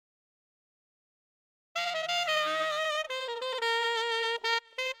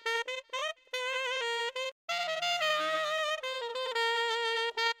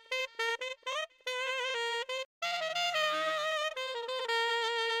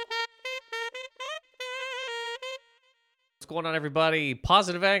going on, everybody?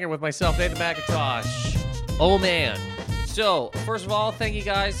 Positive Anger with myself, Nathan McIntosh. Oh, man. So, first of all, thank you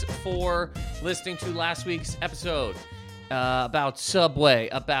guys for listening to last week's episode about Subway.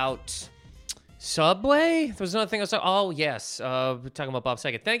 Subway? There was another thing I was talking. Oh, yes. We're talking about Bob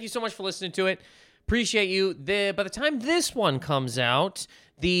Saget. Thank you so much for listening to it. Appreciate you. By the time this one comes out,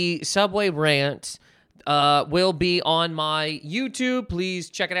 the Subway rant will be on my YouTube. Please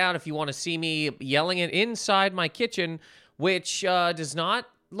check it out if you want to see me yelling it inside my kitchen, which does not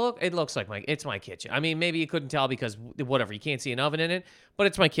look. It looks like it's my kitchen. I mean, maybe you couldn't tell because whatever, you can't see an oven in it, but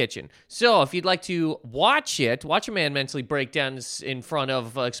it's my kitchen. So if you'd like to watch a man mentally break down in front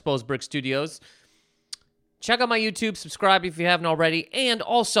of Exposed Brick Studios, check out my YouTube, subscribe if you haven't already, and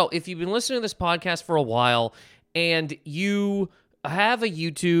also, if you've been listening to this podcast for a while and you have a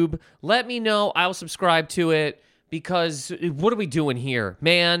YouTube, let me know. I'll subscribe to it, because what are we doing here?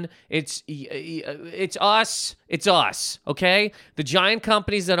 Man, it's us. It's us, okay? The giant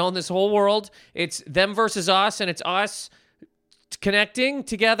companies that own this whole world, it's them versus us, and it's us connecting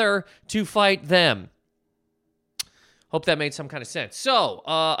together to fight them. Hope that made some kind of sense. So,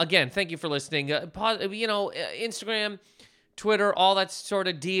 again, thank you for listening. Instagram, Twitter, all that sort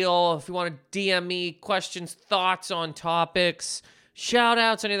of deal. If you want to DM me questions, thoughts on topics,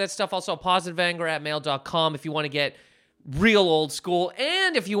 shout-outs, any of that stuff. Also, positiveanger@mail.com if you want to get real old school.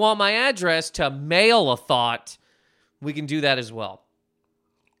 And if you want my address to mail a thought, we can do that as well.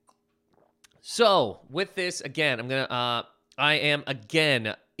 So, with this, again, I am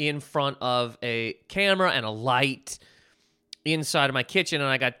again in front of a camera and a light inside of my kitchen, and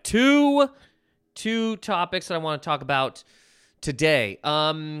I got two topics that I want to talk about today.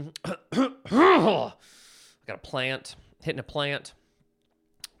 I got a plant, hitting a plant.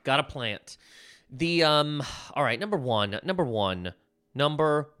 Got a plant. All right, number one.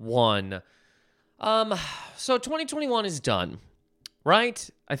 So 2021 is done, right?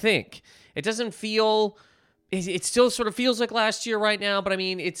 I think. It doesn't feel, it still sort of feels like last year right now, but I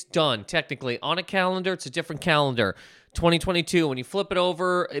mean, it's done, technically. On a calendar, it's a different calendar. 2022, when you flip it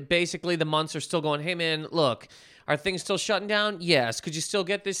over, basically the months are still going, hey man, look, are things still shutting down? Yes. Could you still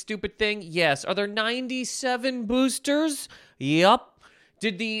get this stupid thing? Yes. Are there 97 boosters? Yup.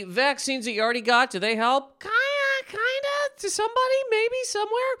 Did the vaccines that you already got, do they help? Kinda, to somebody, maybe,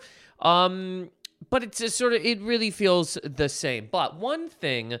 somewhere. But it's just sort of, it really feels the same. But one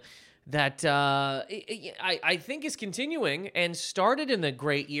thing that I think is continuing and started in the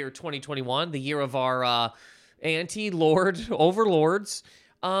great year 2021, the year of our anti-lord overlords,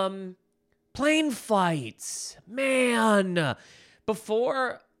 plane fights. Man,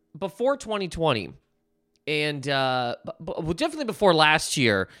 before 2020, and definitely before last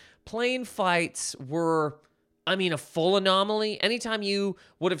year, plane fights were, I mean, a full anomaly. Anytime you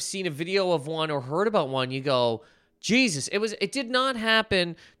would have seen a video of one or heard about one, you go, Jesus, it did not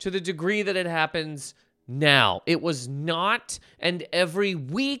happen to the degree that it happens now. It was not an every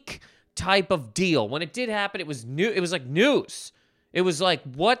week type of deal. When it did happen, it was new. It was like news. It was like,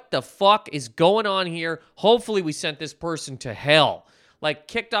 what the fuck is going on here? Hopefully we sent this person to hell. Like,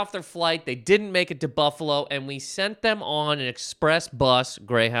 kicked off their flight. They didn't make it to Buffalo, and we sent them on an express bus,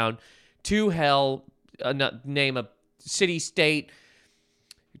 Greyhound, to hell. Name a city, state,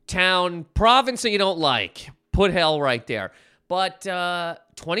 town, province that you don't like. Put hell right there. But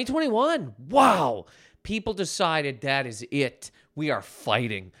 2021, wow. People decided that is it. We are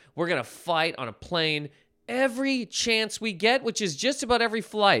fighting. We're going to fight on a plane every chance we get, which is just about every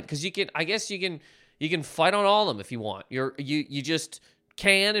flight. Because you can fight on all of them if you want. You just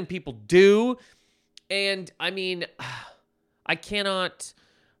can, and people do. And I mean, I can't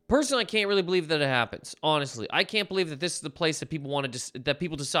really believe that it happens. Honestly, I can't believe that this is the place that people want to that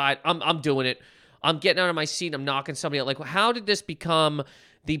people decide I'm doing it. I'm getting out of my seat. I'm knocking somebody out. Like, how did this become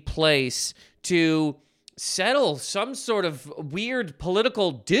the place to settle some sort of weird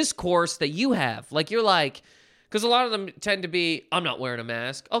political discourse that you have? Like, you're like, because a lot of them tend to be, I'm not wearing a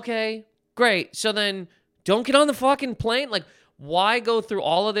mask. Okay, great. So then don't get on the fucking plane. Like, why go through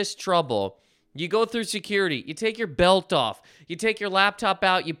all of this trouble? You go through security. You take your belt off. You take your laptop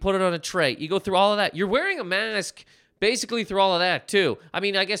out. You put it on a tray. You go through all of that. You're wearing a mask basically through all of that too. I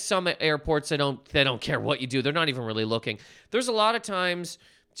mean, I guess some airports, they don't care what you do. They're not even really looking. There's a lot of times,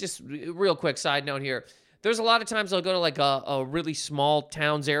 just real quick side note here, there's a lot of times I'll go to like a really small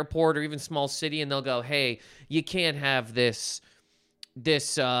town's airport or even small city, and they'll go, hey, you can't have this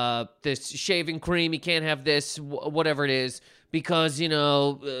shaving cream, you can't have whatever it is, because, you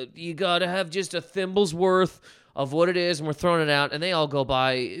gotta have just a thimble's worth of what it is, and we're throwing it out, and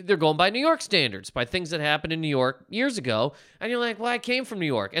they're going by New York standards, by things that happened in New York years ago, and you're like, well, I came from New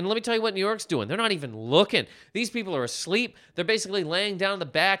York, and let me tell you what New York's doing. They're not even looking. These people are asleep. They're basically laying down in the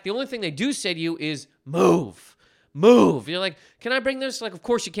back. The only thing they do say to you is, move. Move. You're like, can I bring this? Like, of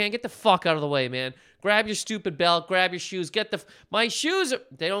course you can. Get the fuck out of the way, man. Grab your stupid belt. Grab your shoes. My shoes.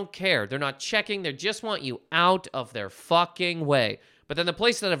 They don't care. They're not checking. They just want you out of their fucking way. But then the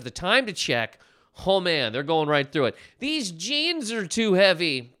places that have the time to check, oh man, they're going right through it. These jeans are too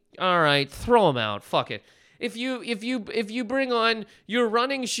heavy. All right, throw them out. Fuck it. If you bring on your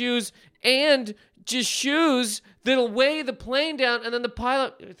running shoes and just shoes that'll weigh the plane down, and then the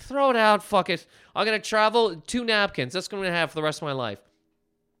pilot, throw it out. Fuck it. I'm gonna travel 2 napkins. That's what I'm gonna have for the rest of my life.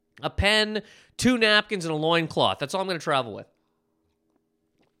 A pen, 2 napkins, and a loincloth. That's all I'm gonna travel with.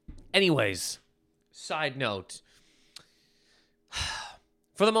 Anyways, side note.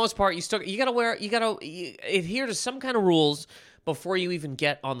 For the most part, you gotta adhere to some kind of rules before you even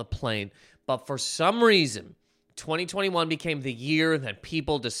get on the plane. But for some reason, 2021 became the year that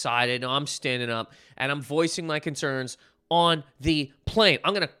people decided, no, I'm standing up and I'm voicing my concerns on the plane.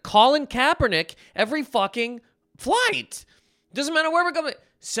 I'm gonna call in Kaepernick every fucking flight. Doesn't matter where we're going.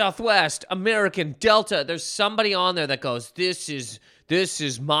 Southwest, American, Delta. There's somebody on there that goes, this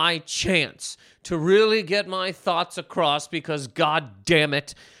is my chance to really get my thoughts across, because God damn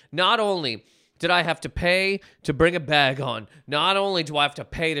it, not only did I have to pay to bring a bag on, not only do I have to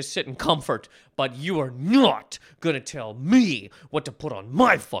pay to sit in comfort, but you are not going to tell me what to put on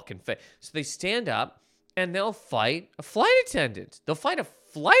my fucking face. So they stand up and they'll fight a flight attendant. They'll fight a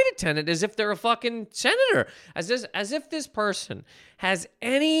flight attendant as if they're a fucking senator, as if this person has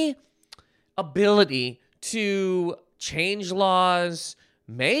any ability to change laws,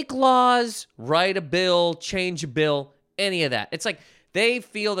 make laws, write a bill, change a bill, any of that. It's like they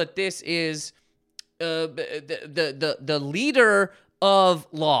feel that this is the leader of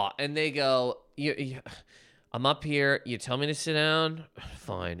law, and they go, I'm up here, you tell me to sit down,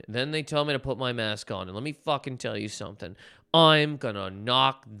 fine. Then they tell me to put my mask on, and let me fucking tell you something. I'm gonna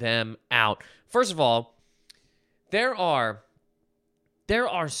knock them out. First of all, there are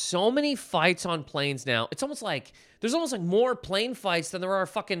so many fights on planes now. It's almost like there's almost like more plane fights than there are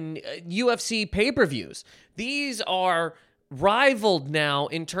fucking UFC pay-per-views. These are rivaled now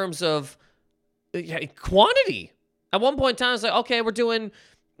in terms of quantity. At one point in time, it's like, okay, we're doing,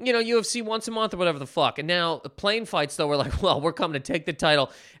 UFC once a month or whatever the fuck. And now plane fights, though, we're like, well, we're coming to take the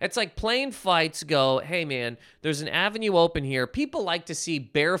title. It's like plane fights go, hey, man, there's an avenue open here. People like to see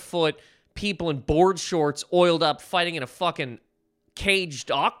barefoot people in board shorts oiled up fighting in a fucking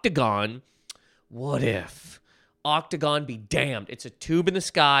caged octagon. What if? Octagon be damned. It's a tube in the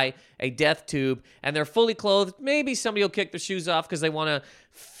sky, a death tube, and they're fully clothed. Maybe somebody will kick their shoes off because they want to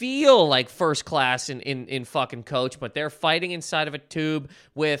feel like first class in fucking coach, but they're fighting inside of a tube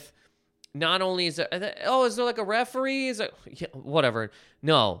with not only is there like a referee? Whatever.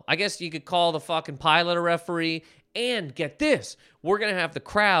 No, I guess you could call the fucking pilot a referee, and get this, we're going to have the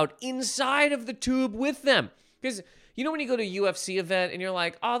crowd inside of the tube with them. Because when you go to a UFC event and you're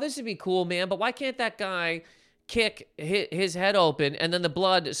like, oh, this would be cool, man, but why can't that guy kick his head open and then the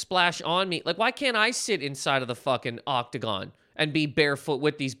blood splash on me? Like, why can't I sit inside of the fucking octagon and be barefoot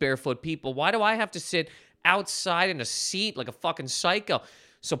with these barefoot people? Why do I have to sit outside in a seat like a fucking psycho?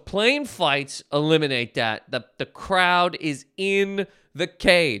 So plane fights eliminate that. The crowd is in the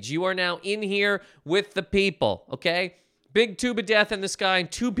cage. You are now in here with the people, okay? Big tube of death in the sky, and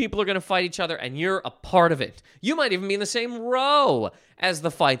 2 people are going to fight each other, and you're a part of it. You might even be in the same row as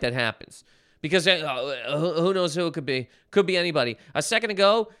the fight that happens. Because who knows who it could be? Could be anybody. A second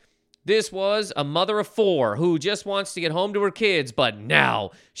ago, this was a mother of 4 who just wants to get home to her kids, but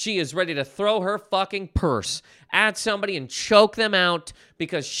now she is ready to throw her fucking purse at somebody and choke them out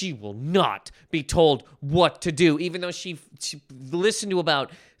because she will not be told what to do, even though she listened to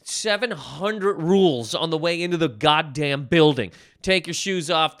about 700 rules on the way into the goddamn building. Take your shoes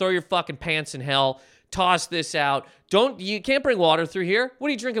off, throw your fucking pants in hell, toss this out. You can't bring water through here. What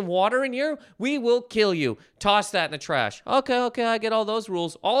are you drinking, water in here? We will kill you. Toss that in the trash. Okay, I get all those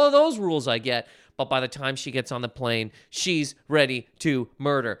rules. All of those rules I get. But by the time she gets on the plane, she's ready to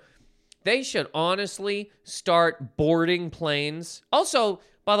murder. They should honestly start boarding planes. Also,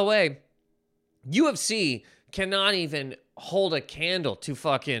 by the way, UFC cannot even hold a candle to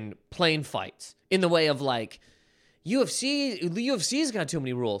fucking plane fights in the way of like, UFC's got too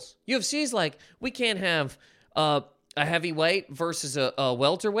many rules. UFC's like, we can't have a heavyweight versus a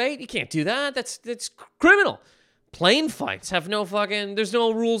welterweight. You can't do that. That's criminal. Plane fights have no fucking, there's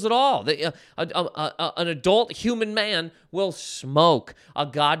no rules at all. An adult human man will smoke a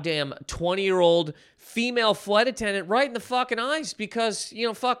goddamn 20-year-old female flight attendant right in the fucking eyes because,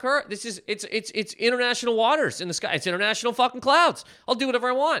 fuck her. It's international waters in the sky. It's international fucking clouds. I'll do whatever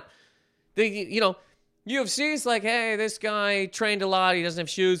I want. UFC's like, hey, this guy trained a lot. He doesn't have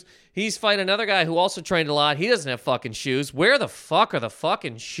shoes. He's fighting another guy who also trained a lot. He doesn't have fucking shoes. Where the fuck are the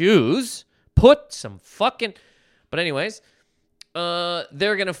fucking shoes? Put some fucking... But anyways, they're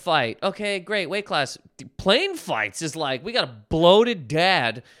going to fight. Okay, great. Weight class. Plane fights is like, we got a bloated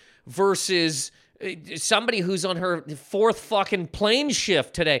dad versus somebody who's on her fourth fucking plane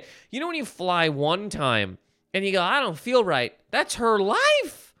shift today. You know when you fly one time and you go, I don't feel right. That's her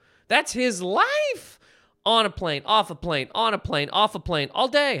life. That's his life. On a plane, off a plane, on a plane, off a plane, all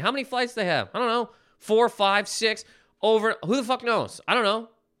day. How many flights they have? I don't know. 4, 5, 6, over. Who the fuck knows? I don't know.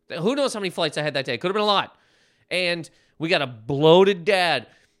 Who knows how many flights I had that day? Could have been a lot. And we got a bloated dad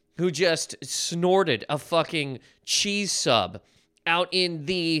who just snorted a fucking cheese sub out in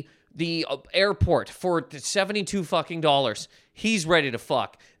the airport for $72 fucking dollars. He's ready to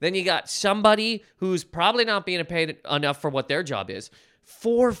fuck. Then you got somebody who's probably not being paid enough for what their job is.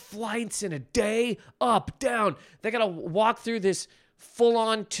 4 flights in a day, up, down. They got to walk through this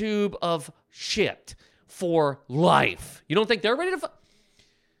full-on tube of shit for life. You don't think they're ready to fuck?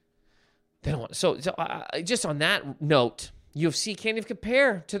 They don't want. So just on that note, UFC can't even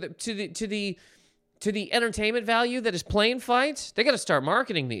compare to the entertainment value that is plane fights. They got to start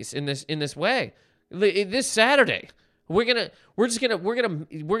marketing these in this way. This Saturday, we're gonna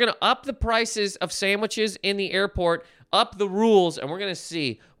up the prices of sandwiches in the airport, up the rules, and we're gonna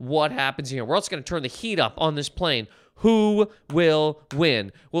see what happens here. We're also gonna turn the heat up on this plane. Who will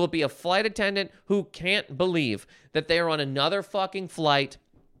win? Will it be a flight attendant who can't believe that they are on another fucking flight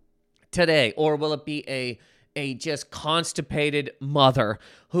today, or will it be a just constipated mother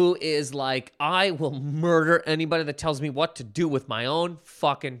who is like, I will murder anybody that tells me what to do with my own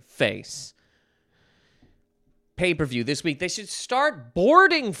fucking face? Pay-per-view this week. They should start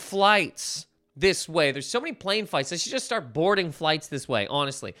boarding flights this way. There's so many plane fights. They should just start boarding flights this way,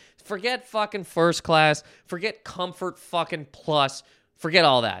 honestly. Forget fucking first class. Forget comfort fucking plus. Forget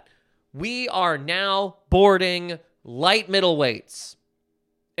all that. We are now boarding light middleweights.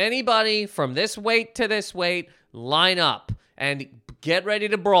 Anybody from this weight to this weight, line up and get ready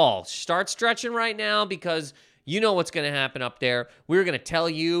to brawl. Start stretching right now because you know what's going to happen up there. We're going to tell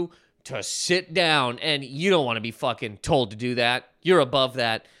you to sit down, and you don't want to be fucking told to do that. You're above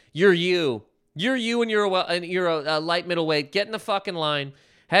that. You're you. You're you, and you're a light middleweight. Get in the fucking line.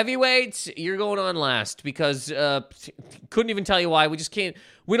 Heavyweights, you're going on last because couldn't even tell you why. We just can't.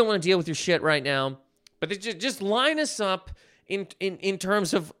 We don't want to deal with your shit right now. But just line us up in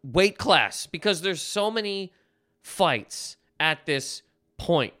terms of weight class because there's so many fights at this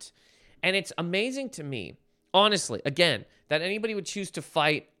point. And it's amazing to me, honestly, again, that anybody would choose to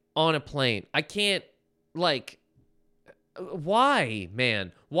fight on a plane. I can't, why,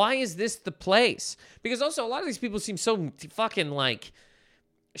 man? Why is this the place? Because also a lot of these people seem so fucking,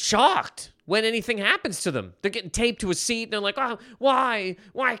 shocked when anything happens to them. They're getting taped to a seat and they're like, oh, why?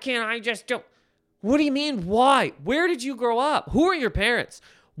 Why can't I just do... What do you mean, why? Where did you grow up? Who are your parents?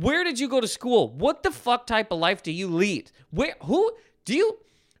 Where did you go to school? What the fuck type of life do you lead? Who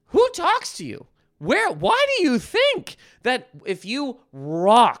talks to you? Why do you think that if you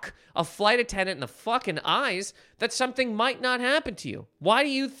rock a flight attendant in the fucking eyes, that something might not happen to you? Why do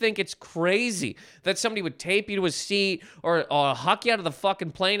you think it's crazy that somebody would tape you to a seat or huck you out of the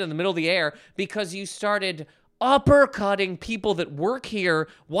fucking plane in the middle of the air because you started uppercutting people that work here?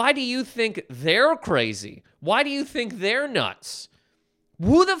 Why do you think they're crazy? Why do you think they're nuts?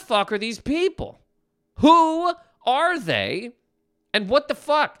 Who the fuck are these people? Who are they? And what the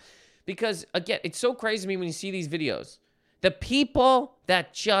fuck? Because, again, it's so crazy to me when you see these videos. The people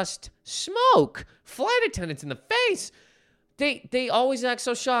that just smoke flight attendants in the face, they always act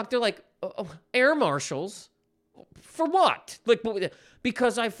so shocked. They're like, air marshals? For what?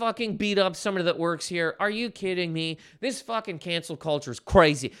 Because I fucking beat up somebody that works here. Are you kidding me? This fucking cancel culture is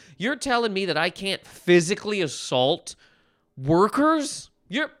crazy. You're telling me that I can't physically assault workers?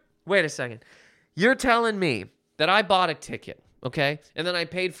 Wait a second. You're telling me that I bought a ticket, okay? And then I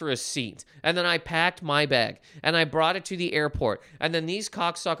paid for a seat. And then I packed my bag. And I brought it to the airport. And then these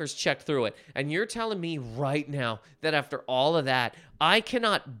cocksuckers checked through it. And you're telling me right now that after all of that, I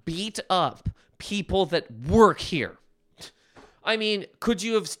cannot beat up people that work here. I mean, could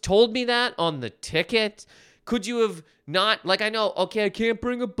you have told me that on the ticket? Could you have not, I know, okay, I can't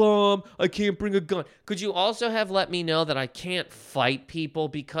bring a bomb, I can't bring a gun. Could you also have let me know that I can't fight people?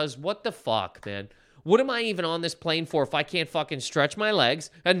 Because what the fuck, man? What am I even on this plane for if I can't fucking stretch my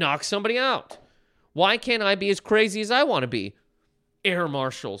legs and knock somebody out? Why can't I be as crazy as I want to be? Air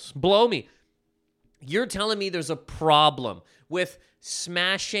marshals, blow me. You're telling me there's a problem with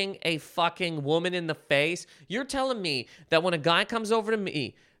smashing a fucking woman in the face? You're telling me that when a guy comes over to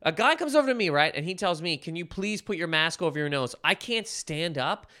me, right, and he tells me, can you please put your mask over your nose? I can't stand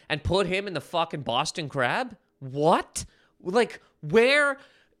up and put him in the fucking Boston Crab? What? Like, where?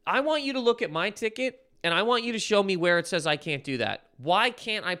 I want you to look at my ticket, and I want you to show me where it says I can't do that. Why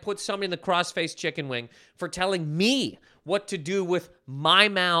can't I put somebody in the cross-faced chicken wing for telling me what to do with my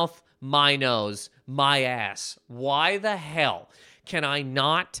mouth, my nose, my ass? Why the hell can I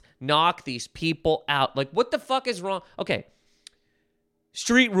not knock these people out? Like, what the fuck is wrong? Okay,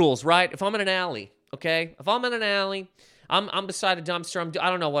 street rules, right? If I'm in an alley, okay? If I'm in an alley, I'm beside a dumpster. I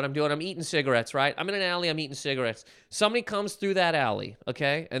don't know what I'm doing. I'm eating cigarettes, right? I'm in an alley. I'm eating cigarettes. Somebody comes through that alley,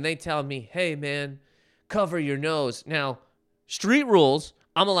 okay? And they tell me, hey, man, cover your nose. Now, street rules,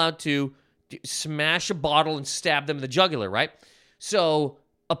 I'm allowed to smash a bottle and stab them in the jugular, right? So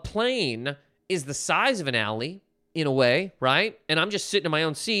a plane is the size of an alley in a way, right? And I'm just sitting in my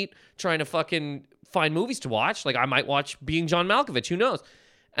own seat trying to fucking find movies to watch. Like, I might watch Being John Malkovich. Who knows?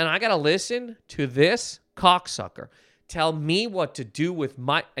 And I got to listen to this cocksucker tell me what to do with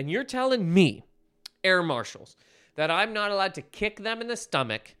my... And you're telling me, air marshals, that I'm not allowed to kick them in the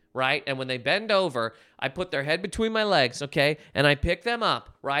stomach, right? And when they bend over, I put their head between my legs, okay? And I pick them up,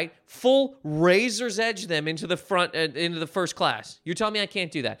 right? Full razor's edge them into the front, into the first class. You're telling me I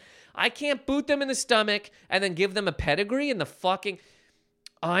can't do that? I can't boot them in the stomach and then give them a pedigree in the fucking...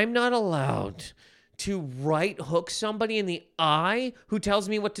 I'm not allowed to right hook somebody in the eye who tells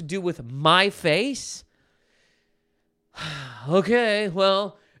me what to do with my face? Okay,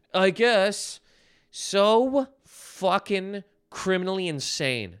 well, I guess. So fucking criminally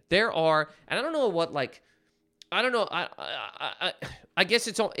insane. There are, and I don't know what, like, I don't know. I guess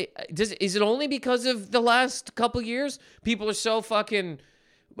it's all. Is it only because of the last couple years people are so fucking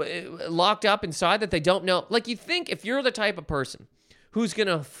locked up inside that they don't know? Like, you think if you're the type of person who's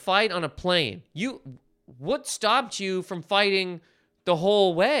gonna fight on a plane, what stopped you from fighting the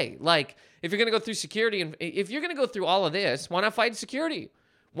whole way? Like, if you're going to go through security, and if you're going to go through all of this, why not fight security?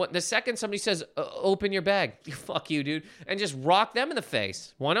 The second somebody says, open your bag, fuck you, dude, and just rock them in the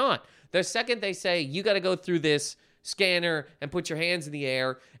face. Why not? The second they say, you got to go through this scanner and put your hands in the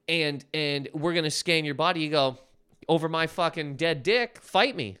air, and we're going to scan your body, you go, over my fucking dead dick,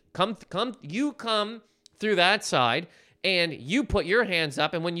 fight me. You come through that side, and you put your hands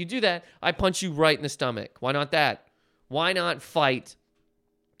up, and when you do that, I punch you right in the stomach. Why not that? Why not fight?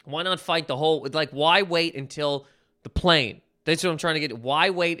 Why not fight the whole... Like, why wait until the plane? That's what I'm trying to get.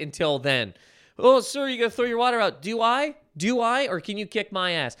 Why wait until then? Oh, sir, you got to throw your water out. Do I? Or can you kick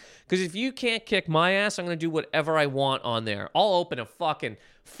my ass? Because if you can't kick my ass, I'm going to do whatever I want on there. I'll open a fucking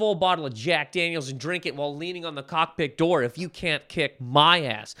full bottle of Jack Daniels and drink it while leaning on the cockpit door if you can't kick my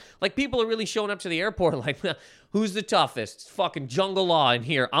ass. Like, people are really showing up to the airport like, who's the toughest? It's fucking jungle law in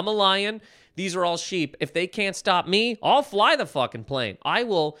here. I'm a lion. These are all sheep. If they can't stop me, I'll fly the fucking plane. I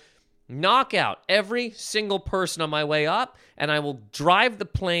will knock out every single person on my way up, and I will drive the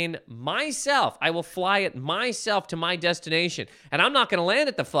plane myself. I will fly it myself to my destination. And I'm not going to land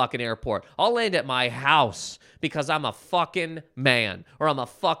at the fucking airport. I'll land at my house because I'm a fucking man, or I'm a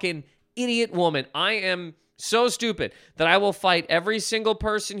fucking idiot woman. I am so stupid that I will fight every single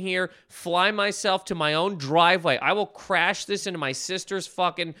person here, fly myself to my own driveway. I will crash this into my sister's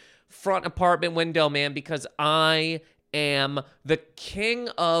fucking front apartment window, man, because I am the king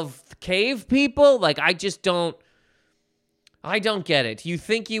of cave people. Like, I don't get it. You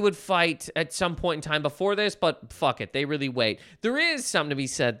think you would fight at some point in time before this, but fuck it, they really wait. There is something to be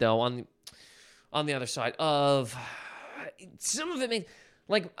said, though, on the other side of some of it.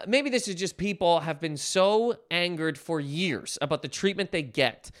 Like, maybe this is just people have been so angered for years about the treatment they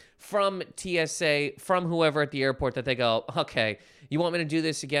get from TSA, from whoever at the airport, that they go, okay, you want me to do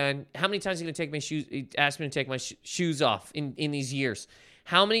this again? How many times are you going to take my shoes, ask me to take my shoes off in these years?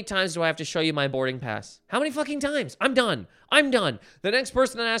 How many times do I have to show you my boarding pass? How many fucking times? I'm done. The next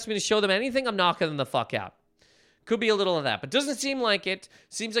person that asks me to show them anything, I'm knocking them the fuck out. Could be a little of that, but doesn't seem like it.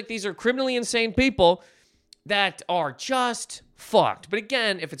 Seems like these are criminally insane people that are just fucked. But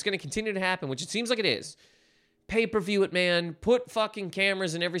again, if it's going to continue to happen, which it seems like it is, pay-per-view it, man. Put fucking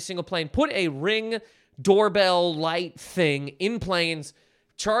cameras in every single plane. Put a Ring doorbell light thing in planes.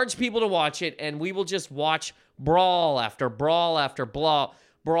 Charge people to watch it, and we will just watch brawl after brawl after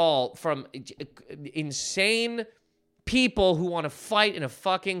brawl from insane people who want to fight in a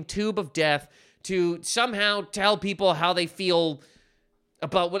fucking tube of death to somehow tell people how they feel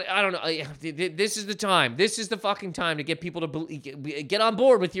about what, I don't know. This is the time. This is the fucking time to get people to get on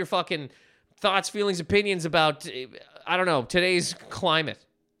board with your fucking thoughts, feelings, opinions about, I don't know, today's climate.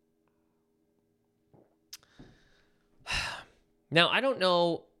 Now, I don't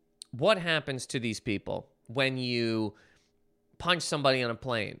know what happens to these people when you punch somebody on a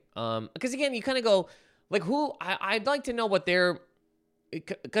plane. Because again, you kind of go, like, who? I'd like to know what they're.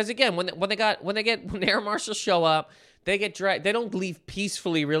 Because again, when air marshals show up, they get dragged. They don't leave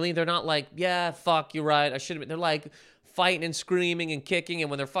peacefully. Really, they're not like, yeah, fuck, you're right, I should have been. They're like fighting and screaming and kicking. And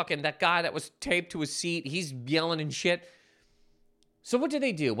when they're fucking, that guy that was taped to his seat, he's yelling and shit. So what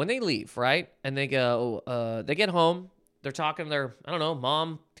do when they leave, right? And they go, they get home. They're talking to their, I don't know,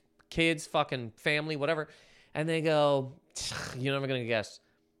 mom, kids, fucking family, whatever. And they go, you're never going to guess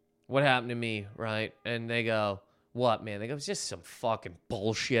what happened to me, right? And they go, what, man? They go, it's just some fucking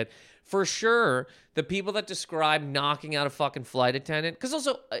bullshit. For sure, the people that describe knocking out a fucking flight attendant, because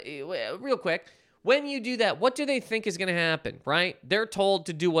also, real quick, when you do that, what do they think is going to happen, right? They're told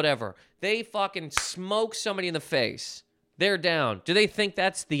to do whatever. They fucking smoke somebody in the face. They're down. Do they think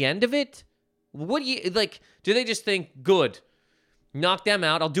that's the end of it? What do you, like, do they just think, good, knock them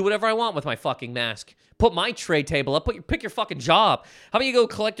out, I'll do whatever I want with my fucking mask. Put my tray table up, pick your fucking job. How about you go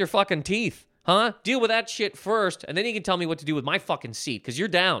collect your fucking teeth, huh? Deal with that shit first, and then you can tell me what to do with my fucking seat, because you're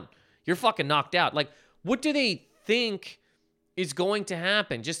down. You're fucking knocked out. Like, what do they think is going to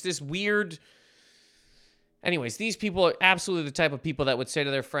happen? Just this weird... Anyways, these people are absolutely the type of people that would say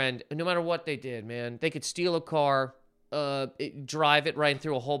to their friend, no matter what they did, man, they could steal a car, drive it right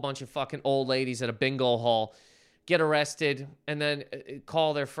through a whole bunch of fucking old ladies at a bingo hall, get arrested, and then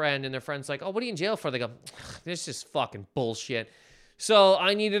call their friend, and their friend's like, oh, what are you in jail for? They go, this is fucking bullshit. So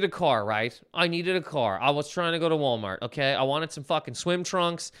I needed a car, right? I needed a car. I was trying to go to Walmart, okay? I wanted some fucking swim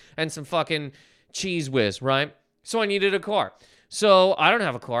trunks and some fucking Cheese Whiz, right? So I needed a car. So I don't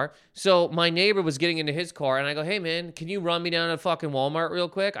have a car. So my neighbor was getting into his car, and I go, hey, man, can you run me down to fucking Walmart real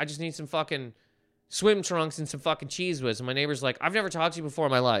quick? I just need some fucking swim trunks and some fucking Cheese Whiz. And my neighbor's like, I've never talked to you before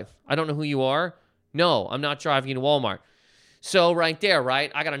in my life. I don't know who you are. No, I'm not driving you to Walmart. So right there,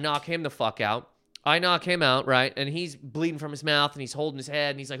 right, I got to knock him the fuck out. I knock him out, right, and he's bleeding from his mouth, and he's holding his head,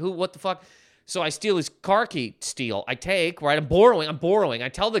 and he's like, what the fuck? So I steal his car key, I take, right, I'm borrowing. I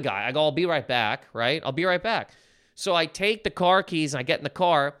tell the guy, I go, I'll be right back, right? I'll be right back. So I take the car keys, and I get in the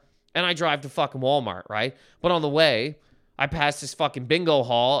car, and I drive to fucking Walmart, right? But on the way, I pass this fucking bingo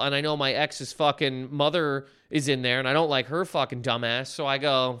hall, and I know my ex's fucking mother is in there, and I don't like her fucking dumbass, so I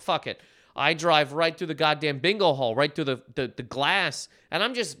go, fuck it. I drive right through the goddamn bingo hall, right through the glass, and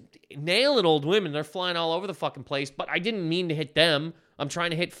I'm just nailing old women. They're flying all over the fucking place, but I didn't mean to hit them. I'm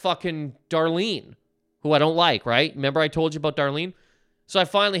trying to hit fucking Darlene, who I don't like, right? Remember I told you about Darlene? So I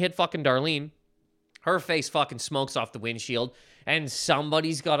finally hit fucking Darlene. Her face fucking smokes off the windshield, and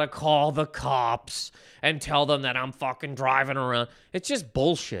somebody's got to call the cops and tell them that I'm fucking driving around. It's just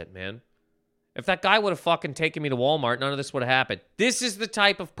bullshit, man. If that guy would have fucking taken me to Walmart, none of this would have happened. This is the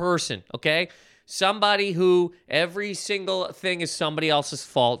type of person, okay? Somebody who every single thing is somebody else's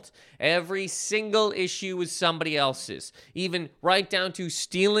fault. Every single issue is somebody else's. Even right down to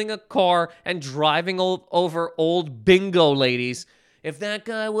stealing a car and driving over old bingo ladies. If that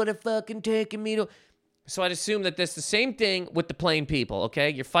guy would have fucking taken me to... So I'd assume that that's the same thing with the plane people, okay?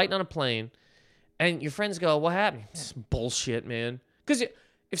 You're fighting on a plane, and your friends go, what happened? It's bullshit, man. Because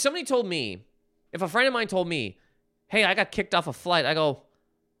if somebody told me... If a friend of mine told me, hey, I got kicked off a flight, I go,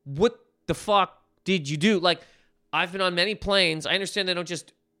 what the fuck did you do? Like, I've been on many planes. I understand they don't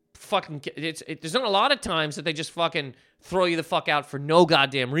just fucking, there's not a lot of times that they just fucking throw you the fuck out for no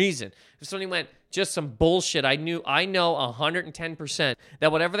goddamn reason. If somebody went, just some bullshit, I know 110%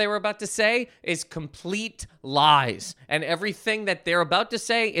 that whatever they were about to say is complete lies. And everything that they're about to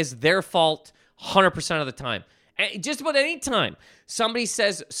say is their fault 100% of the time. Just about any time somebody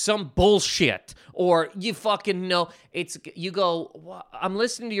says some bullshit or you fucking know, you go, I'm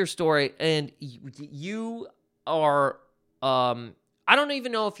listening to your story and you are, I don't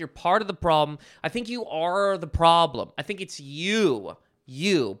even know if you're part of the problem. I think you are the problem. I think it's you,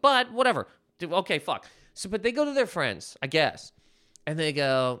 but whatever. Okay, fuck. So, but they go to their friends, I guess, and they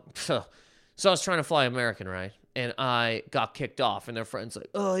go, so I was trying to fly American, right? And I got kicked off, and their friends like,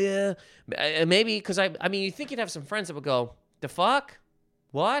 oh, yeah. Maybe, because I mean, you think you'd have some friends that would go, the fuck?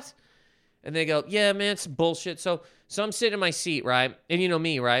 What? And they go, yeah, man, it's bullshit. So I'm sitting in my seat, right? And you know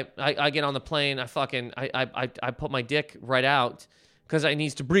me, right? I get on the plane, I put my dick right out because I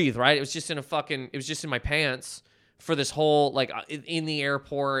needs to breathe, right? It was just in my pants for this whole, like, in the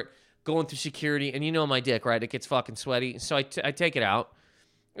airport, going through security, and you know my dick, right? It gets fucking sweaty. So I take it out,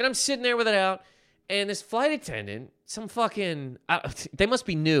 and I'm sitting there with it out. And this flight attendant, some fucking, they must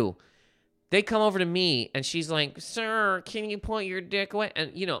be new. They come over to me and she's like, "Sir, can you point your dick away?"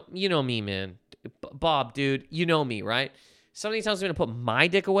 And you know me, man. Bob, dude, you know me, right? Somebody tells me to put my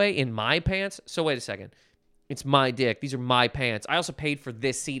dick away in my pants. So wait a second. It's my dick. These are my pants. I also paid for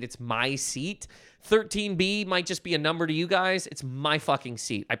this seat. It's my seat. 13B might just be a number to you guys. It's my fucking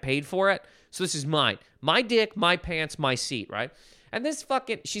seat. I paid for it. So this is mine. My dick, my pants, my seat, right? And this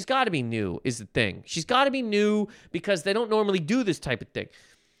fucking, she's got to be new is the thing. She's got to be new because they don't normally do this type of thing.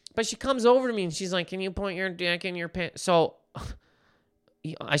 But she comes over to me and she's like, "Can you point your dick in your pants?" So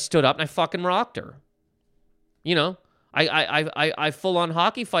I stood up and I fucking rocked her. You know, I full on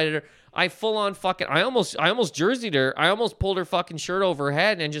hockey fighted her. I full on fucking, I almost jerseyed her. I almost pulled her fucking shirt over her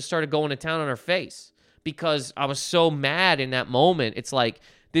head and just started going to town on her face because I was so mad in that moment. It's like,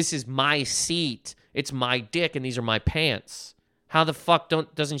 this is my seat. It's my dick and these are my pants. How the fuck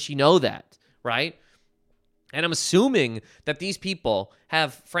doesn't she know that, right? And I'm assuming that these people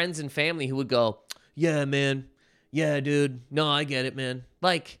have friends and family who would go, "Yeah, man. Yeah, dude. No, I get it, man."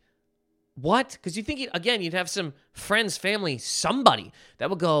 Like, what? Because you think, again, you'd have some friends, family, somebody that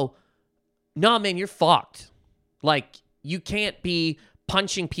would go, "No, man, you're fucked. Like, you can't be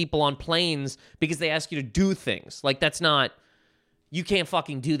punching people on planes because they ask you to do things. Like, that's not, you can't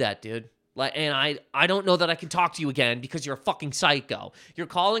fucking do that, dude. Like, and I don't know that I can talk to you again because you're a fucking psycho. You're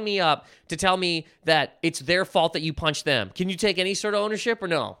calling me up to tell me that it's their fault that you punched them. Can you take any sort of ownership or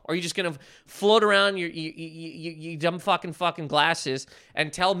no? Or are you just going to float around you dumb fucking glasses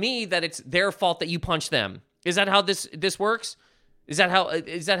and tell me that it's their fault that you punched them? Is that how this works? Is that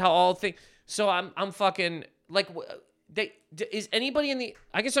how all things? So I'm fucking like, is anybody in the,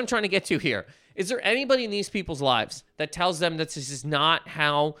 I guess I'm trying to get to here. Is there anybody in these people's lives that tells them that this is not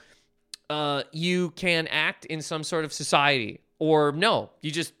how you can act in some sort of society? Or no,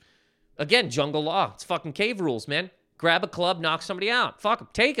 you just, again, jungle law. It's fucking cave rules, man. Grab a club, knock somebody out. Fuck them,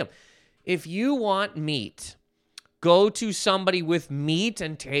 take them. If you want meat, go to somebody with meat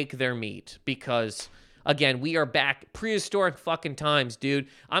and take their meat because, again, we are back prehistoric fucking times, dude.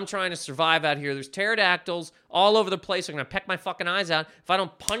 I'm trying to survive out here. There's pterodactyls all over the place. I'm going to peck my fucking eyes out if I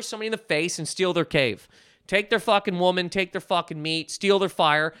don't punch somebody in the face and steal their cave. Take their fucking woman, take their fucking meat, steal their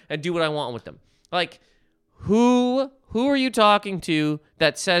fire, and do what I want with them. Like, who are you talking to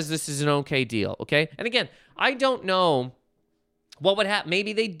that says this is an okay deal, okay? And again, I don't know what would happen.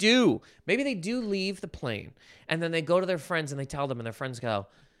 Maybe they do. Maybe they do leave the plane, and then they go to their friends and they tell them, and their friends go,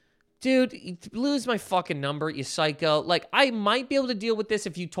 "Dude, lose my fucking number, you psycho. Like, I might be able to deal with this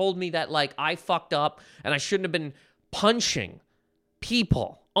if you told me that, like, I fucked up and I shouldn't have been punching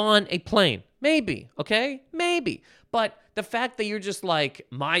people on a plane. Maybe, okay? Maybe. But the fact that you're just like,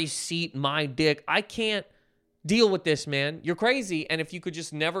 my seat, my dick, I can't deal with this, man. You're crazy. And if you could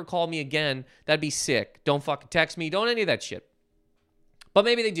just never call me again, that'd be sick. Don't fucking text me. Don't any of that shit." But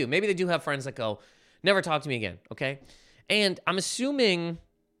maybe they do. Maybe they do have friends that go, "Never talk to me again," okay? And I'm assuming,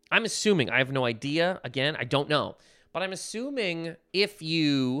 I have no idea. Again, I don't know. But I'm assuming if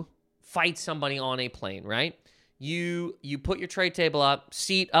you fight somebody on a plane, right? You put your tray table up,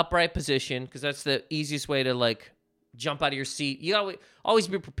 seat upright position, because that's the easiest way to, like, jump out of your seat. You always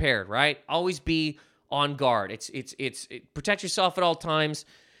be prepared, right? Always be on guard. It's protect yourself at all times.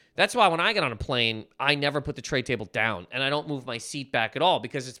 That's why when I get on a plane, I never put the tray table down, and I don't move my seat back at all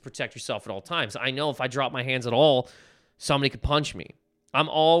because it's protect yourself at all times. I know if I drop my hands at all, somebody could punch me. I'm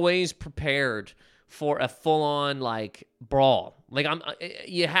always prepared for a full-on, like, brawl. Like,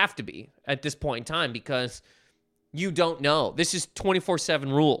 you have to be at this point in time because you don't know. This is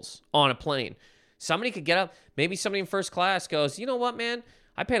 24/7 rules on a plane. Somebody could get up. Maybe somebody in first class goes, "You know what, man?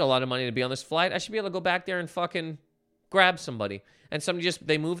 I paid a lot of money to be on this flight. I should be able to go back there and fucking grab somebody." And somebody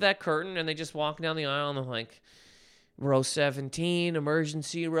they move that curtain and they just walk down the aisle and they're like, "Row 17,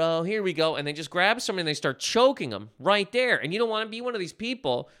 emergency row. Here we go." And they just grab somebody and they start choking them right there. And you don't want to be one of these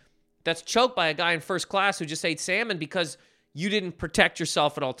people that's choked by a guy in first class who just ate salmon because you didn't protect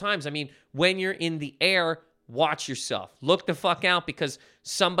yourself at all times. I mean, when you're in the air, watch yourself. Look the fuck out because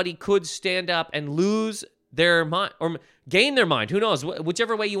somebody could stand up and lose their mind or gain their mind. Who knows?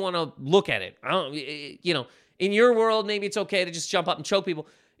 Whichever way you want to look at it. In your world, maybe it's okay to just jump up and choke people.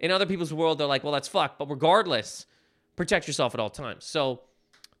 In other people's world, they're like, well, that's fucked. But regardless, protect yourself at all times. So,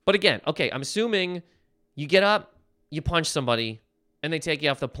 but again, okay, I'm assuming you get up, you punch somebody, and they take you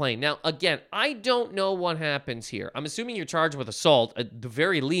off the plane. Now, again, I don't know what happens here. I'm assuming you're charged with assault at the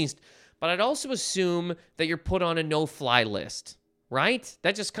very least, but I'd also assume that you're put on a no-fly list, right?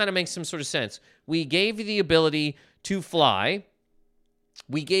 That just kind of makes some sort of sense. We gave you the ability to fly.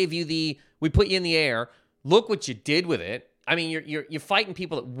 We put you in the air. Look what you did with it. I mean, you're fighting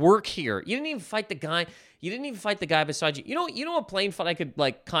people that work here. You didn't even fight the guy. You didn't even fight the guy beside you. You know a plane fight I could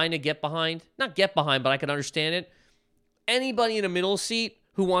like kind of get behind? Not get behind, but I could understand it. Anybody in a middle seat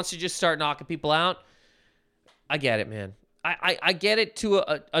who wants to just start knocking people out, I get it, man. I get it to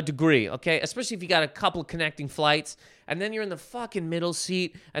a degree, okay? Especially if you got a couple of connecting flights, and then you're in the fucking middle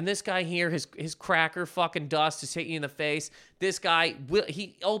seat, and this guy here, his cracker fucking dust is hitting you in the face. This guy,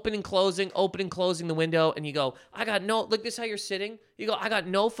 he open and closing the window, and you go, look, this is how you're sitting. You go, I got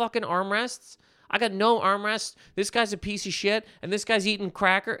no fucking armrests. I got no armrests. This guy's a piece of shit, and this guy's eating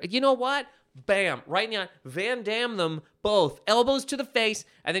cracker. You know what? Bam, right now, Van Damme them both, elbows to the face,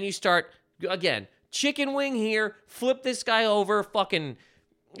 and then you start, again, chicken wing here, flip this guy over, fucking,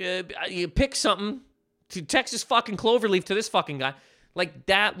 you pick something, to Texas fucking cloverleaf to this fucking guy. Like,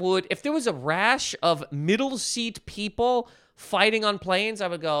 that would, if there was a rash of middle seat people fighting on planes, I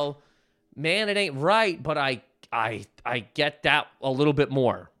would go, man, it ain't right, but I get that a little bit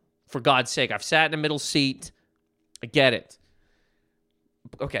more. For God's sake, I've sat in a middle seat. I get it.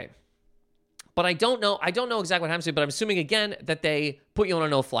 Okay. But I don't know exactly what happens to you, but I'm assuming, again, that they put you on a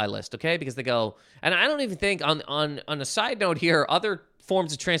no-fly list, okay? Because they go, and I don't even think, on a side note here, other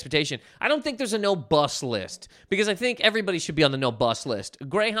forms of transportation, I don't think there's a no-bus list, because I think everybody should be on the no-bus list.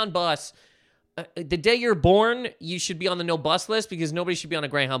 Greyhound bus, the day you're born, you should be on the no-bus list, because nobody should be on a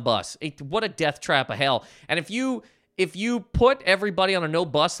Greyhound bus. What a death trap of hell. And if you put everybody on a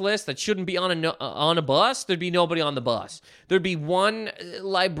no-bus list that shouldn't be on a bus, there'd be nobody on the bus. There'd be one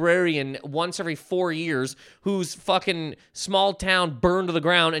librarian once every 4 years whose fucking small town burned to the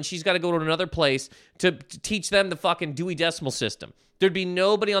ground, and she's got to go to another place to teach them the fucking Dewey Decimal System. There'd be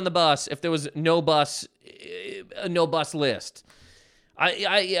nobody on the bus if there was a no bus list.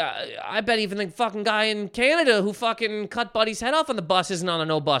 I bet even the fucking guy in Canada who fucking cut Buddy's head off on the bus isn't on a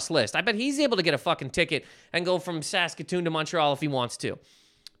no-bus list. I bet he's able to get a fucking ticket and go from Saskatoon to Montreal if he wants to.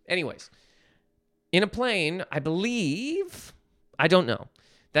 Anyways, in a plane, I believe, I don't know,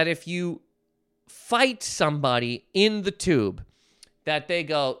 that if you fight somebody in the tube, that they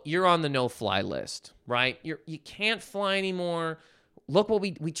go, you're on the no-fly list, right? You can't fly anymore. Look what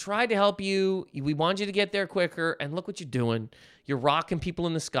we tried to help you. We want you to get there quicker, and look what you're doing. You're rocking people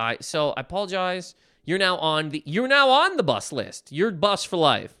in the sky. So I apologize. You're now on the bus list. You're bus for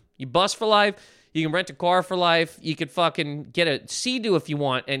life. You bus for life. You can rent a car for life. You could fucking get a Sea-Doo if you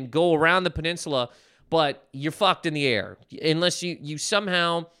want and go around the peninsula, but you're fucked in the air unless you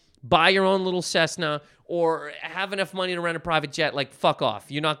somehow buy your own little Cessna or have enough money to rent a private jet. Like, fuck off.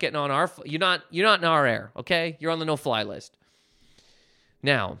 You're not getting on you're not in our air. Okay, you're on the no-fly list.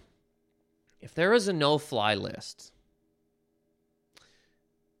 Now, if there is a no-fly list,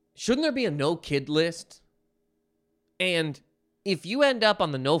 shouldn't there be a no-kid list? And if you end up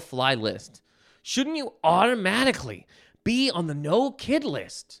on the no-fly list, shouldn't you automatically be on the no-kid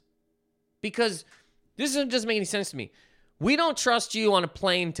list? Because this doesn't make any sense to me. We don't trust you on a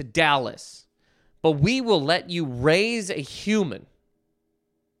plane to Dallas, but we will let you raise a human.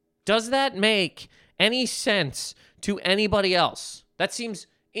 Does that make any sense to anybody else? That seems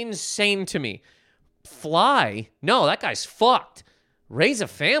insane to me. Fly? No, that guy's fucked. Raise a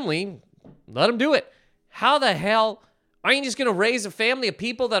family? Let him do it. How the hell are you just going to raise a family of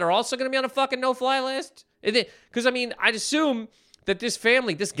people that are also going to be on a fucking no-fly list? Because, I mean, I'd assume that this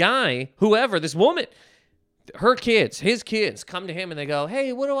family, this guy, whoever, this woman, his kids come to him and they go,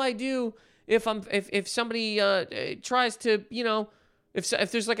 hey, what do I do if somebody tries to,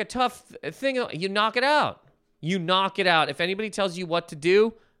 if there's like a tough thing, you knock it out. You knock it out. If anybody tells you what to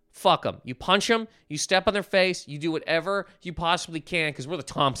do, fuck them. You punch them, you step on their face, you do whatever you possibly can because we're the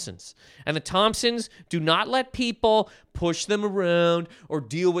Thompsons. And the Thompsons do not let people push them around or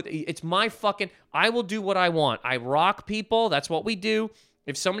deal with it's my fucking, I will do what I want. I rock people. That's what we do.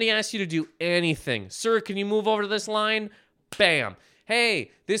 If somebody asks you to do anything, sir, can you move over to this line? Bam.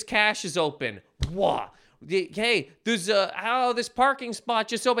 Hey, this cache is open. Wah. Hey, there's this parking spot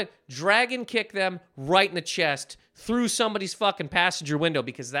just open. Dragon kick them right in the chest through somebody's fucking passenger window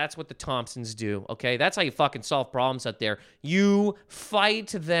because that's what the Thompsons do, okay? That's how you fucking solve problems out there. You fight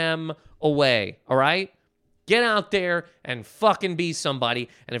them away, all right? Get out there and fucking be somebody.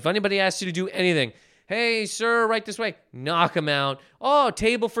 And if anybody asks you to do anything, hey, sir, right this way, knock them out. Oh,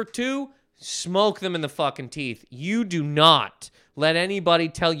 table for two? Smoke them in the fucking teeth. You do not let anybody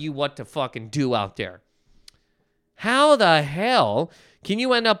tell you what to fucking do out there. How the hell can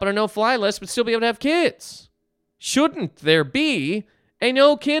you end up on a no-fly list but still be able to have kids? Shouldn't there be a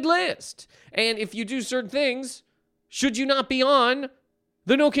no-kid list? And if you do certain things, should you not be on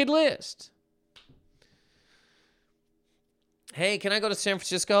the no-kid list? Hey, can I go to San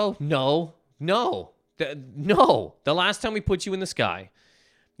Francisco? No. No, the last time we put you in the sky,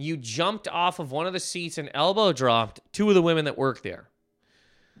 you jumped off of one of the seats and elbow dropped two of the women that work there.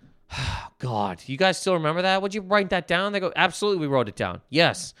 God, you guys still remember that? Would you write that down? They go, absolutely, we wrote it down.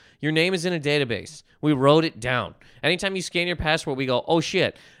 Yes, your name is in a database. We wrote it down. Anytime you scan your passport, we go, oh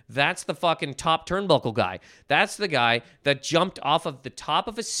shit, that's the fucking top turnbuckle guy. That's the guy that jumped off of the top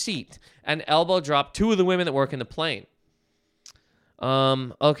of a seat and elbow dropped two of the women that work in the plane.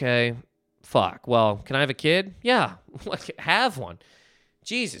 Okay. Fuck. Well, can I have a kid? Yeah. Have one.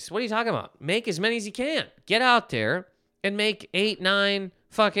 Jesus, what are you talking about? Make as many as you can. Get out there and make 8, 9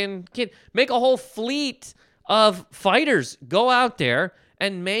 fucking kid. Make a whole fleet of fighters. Go out there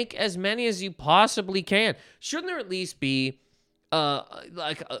and make as many as you possibly can. Shouldn't there at least be a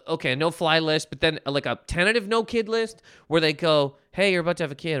no-fly list, but then like a tentative no-kid list where they go, hey, you're about to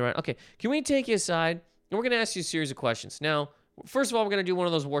have a kid, right? Okay, can we take you aside? And we're going to ask you a series of questions. Now, first of all, we're going to do one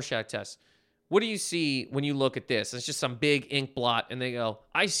of those Rorschach tests. What do you see when you look at this? It's just some big ink blot, and they go,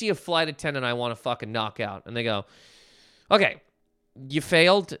 I see a flight attendant I want to fucking knock out. And they go, okay, you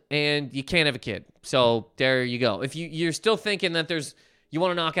failed, and you can't have a kid. So there you go. If you're still thinking that you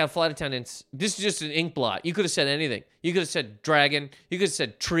want to knock out flight attendants, this is just an ink blot. You could have said anything. You could have said dragon. You could have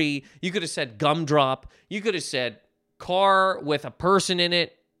said tree. You could have said gumdrop. You could have said car with a person in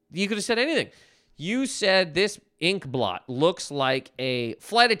it. You could have said anything. You said this ink blot looks like a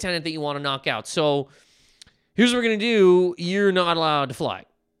flight attendant that you want to knock out. So here's what we're going to do. You're not allowed to fly.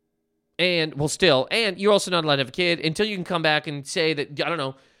 And you're also not allowed to have a kid until you can come back and say that, I don't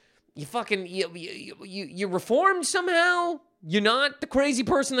know, you're reformed somehow. You're not the crazy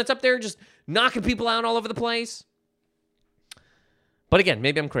person that's up there just knocking people out all over the place. But again,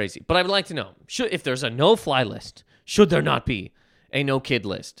 maybe I'm crazy. But I would like to know, if there's a no-fly list, should there not be a no-kid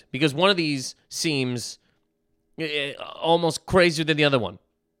list? Because one of these seems almost crazier than the other one.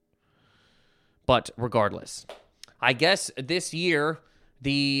 But regardless, I guess this year,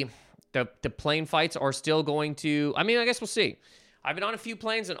 the plane fights are still going to... I mean, I guess we'll see. I've been on a few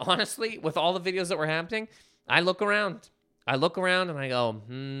planes, and honestly, with all the videos that were happening, I look around and I go,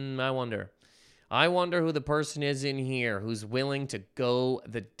 I wonder who the person is in here who's willing to go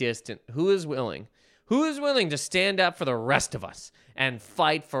the distance. Who is willing to stand up for the rest of us and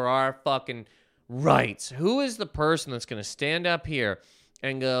fight for our fucking rights? Who is the person that's going to stand up here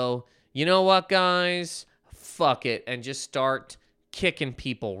and go, you know what, guys? Fuck it, and just start kicking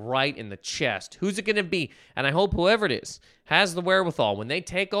people right in the chest? Who's it going to be? And I hope whoever it is has the wherewithal when they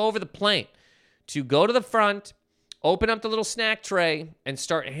take over the plane to go to the front, open up the little snack tray, and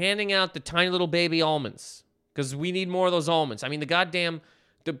start handing out the tiny little baby almonds. Because we need more of those almonds. I mean, the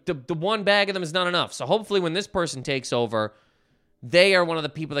one bag of them is not enough. So hopefully when this person takes over, they are one of the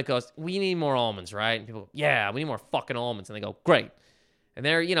people that goes, we need more almonds, right? And people go, yeah, we need more fucking almonds. And they go, great. And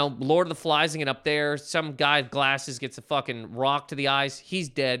they're, Lord of the Flies-ing it up there. Some guy's glasses gets a fucking rock to the eyes. He's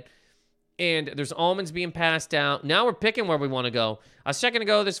dead. And there's almonds being passed out. Now we're picking where we want to go. A second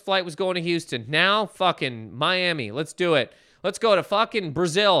ago, this flight was going to Houston. Now, fucking Miami. Let's do it. Let's go to fucking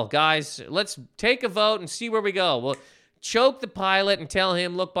Brazil, guys. Let's take a vote and see where we go. We'll choke the pilot and tell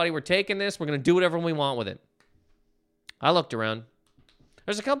him, look, buddy, we're taking this. We're going to do whatever we want with it. I looked around.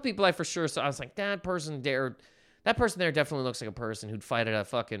 There's a couple people I for sure saw. I was like, that person there definitely looks like a person who'd fight at a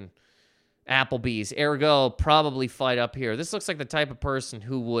fucking Applebee's. Ergo, probably fight up here. This looks like the type of person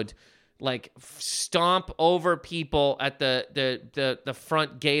who would stomp over people at the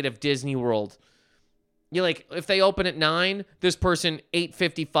front gate of Disney World. If they open at 9, this person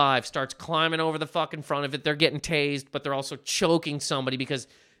 8:55 starts climbing over the fucking front of it. They're getting tased, but they're also choking somebody because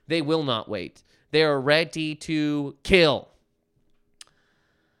they will not wait. They are ready to kill.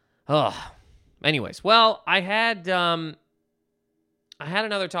 Ugh. Anyways, well, I had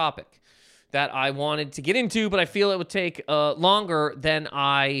another topic that I wanted to get into, but I feel it would take longer than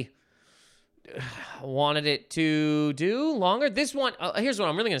I wanted it to do. Longer. This one, here's what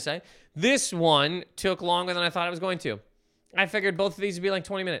I'm really going to say. This one took longer than I thought it was going to. I figured both of these would be like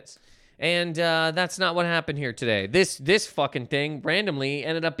 20 minutes. And that's not what happened here today. This fucking thing randomly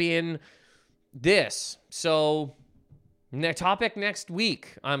ended up being this. So, topic next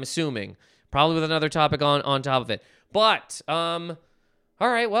week, I'm assuming. Probably with another topic on top of it. But, all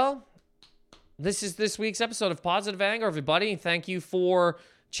right, well, this is this week's episode of Positive Anger, everybody. Thank you for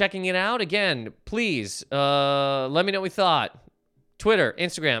checking it out. Again, please, let me know what you thought. Twitter,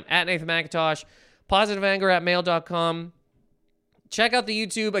 Instagram, at Nathan McIntosh, positiveanger@mail.com. Check out the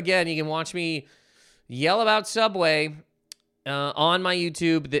YouTube. Again, you can watch me yell about Subway on my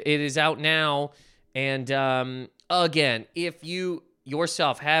YouTube. It is out now. And, again, if you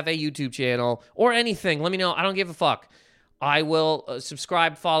yourself have a YouTube channel or anything, let me know. I don't give a fuck. I will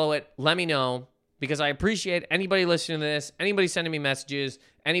subscribe, follow it. Let me know. because I appreciate anybody listening to this, anybody sending me messages,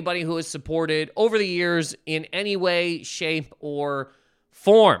 anybody who has supported over the years in any way, shape, or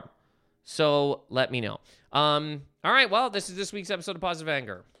form. So let me know. All right, well, this is this week's episode of Positive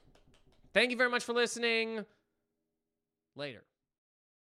Anger. Thank you very much for listening. Later.